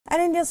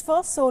And India's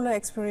first solar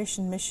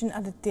exploration mission,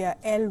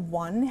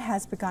 Aditya-L1,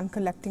 has begun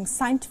collecting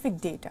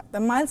scientific data. The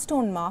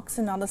milestone marks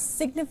another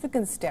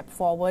significant step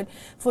forward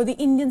for the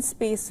Indian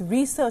Space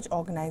Research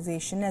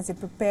Organization as it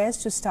prepares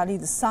to study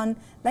the sun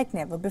like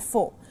never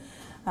before.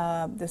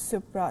 The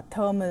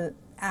suprathermal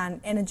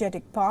and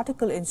energetic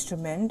particle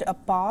instrument, a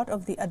part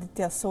of the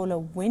Aditya Solar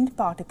Wind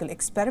Particle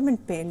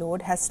Experiment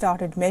payload, has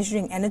started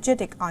measuring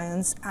energetic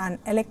ions and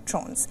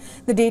electrons.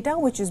 The data,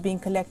 which is being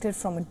collected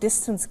from a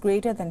distance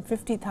greater than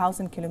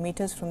 50,000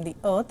 kilometers from the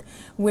Earth,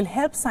 will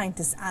help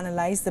scientists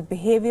analyze the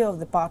behavior of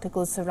the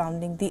particles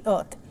surrounding the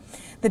Earth.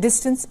 The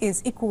distance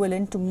is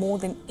equivalent to more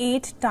than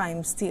 8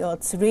 times the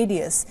Earth's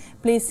radius,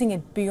 placing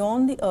it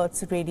beyond the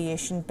Earth's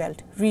radiation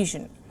belt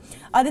region.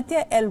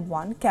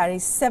 Aditya-L1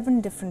 carries 7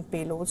 different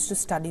payloads to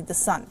study the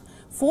sun.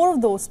 4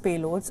 of those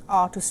payloads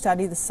are to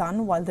study the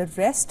sun, while the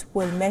rest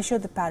will measure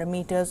the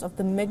parameters of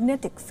the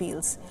magnetic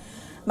fields.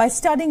 By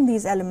studying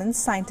these elements,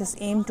 scientists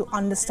aim to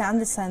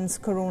understand the sun's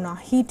corona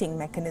heating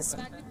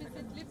mechanism.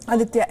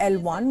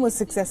 Aditya-L1 was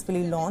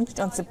successfully launched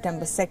on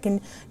September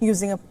 2nd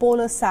using a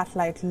polar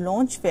satellite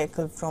launch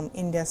vehicle from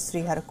India's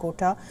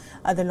Sriharikota.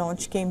 The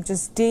launch came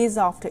just days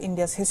after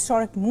India's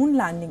historic moon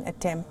landing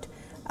attempt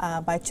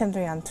by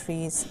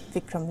Chandrayaan-3's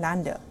Vikram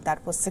lander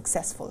that was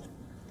successful.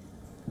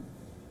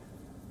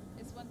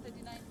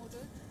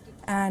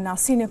 And our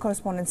senior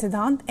correspondent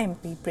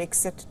Sidharth.M.P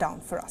breaks it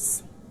down for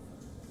us.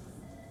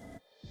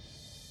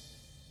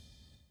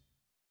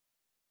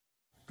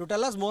 To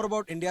tell us more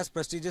about India's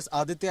prestigious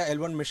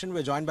Aditya-L1 mission,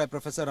 we're joined by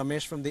Professor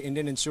Ramesh from the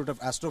Indian Institute of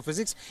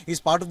Astrophysics. He's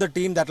part of the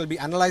team that will be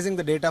analyzing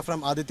the data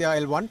from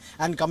Aditya-L1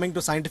 and coming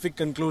to scientific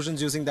conclusions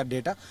using that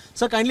data.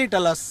 So kindly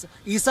tell us,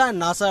 ESA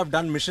and NASA have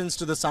done missions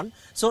to the sun.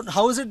 So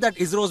how is it that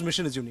ISRO's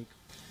mission is unique?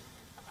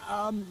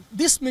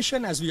 This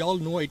mission, as we all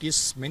know, it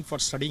is meant for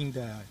studying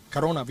the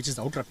corona, which is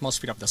the outer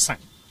atmosphere of the sun.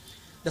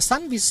 The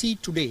sun we see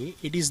today,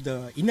 it is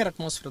the inner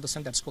atmosphere of the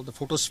sun that's called the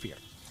photosphere.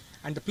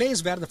 And the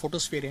place where the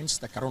photosphere ends,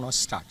 the corona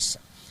starts.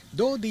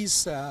 Though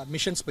these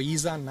missions by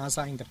ESA and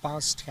NASA in the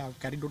past have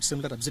carried out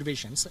similar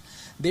observations,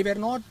 they were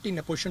not in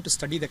a position to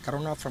study the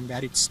corona from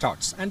where it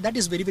starts. And that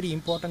is very, very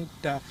important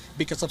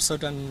because of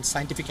certain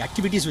scientific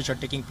activities which are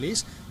taking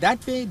place.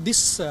 That way,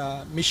 this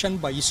mission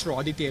by ISRO,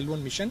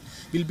 Aditya-L1 mission,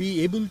 will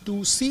be able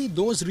to see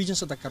those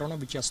regions of the corona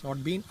which has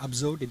not been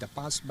observed in the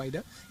past by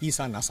the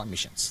ESA and NASA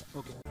missions.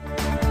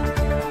 Okay.